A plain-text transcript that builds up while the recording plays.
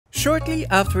Shortly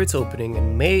after its opening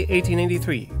in May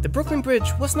 1883, the Broolyin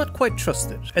Bridge was not quite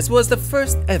trusted, as was the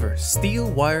first ever steel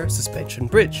wire suspension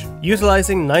bridge.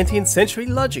 Utilizing 19th century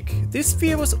logic, this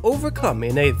fear was overcome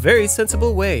in a very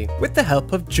sensible way, with the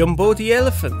help of Jumbo the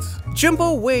elephant.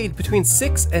 Jumbo weighed between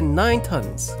 6 and 9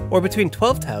 tons, or between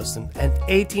 12,000 and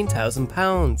 18,000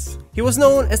 pounds. He was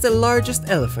known as the largest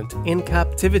elephant in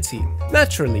captivity.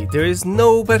 Naturally, there is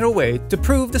no better way to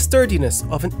prove the sturdiness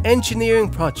of an engineering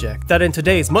project that in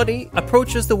today's money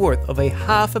approaches the worth of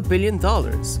 $500 million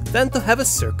than to have a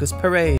circus parade.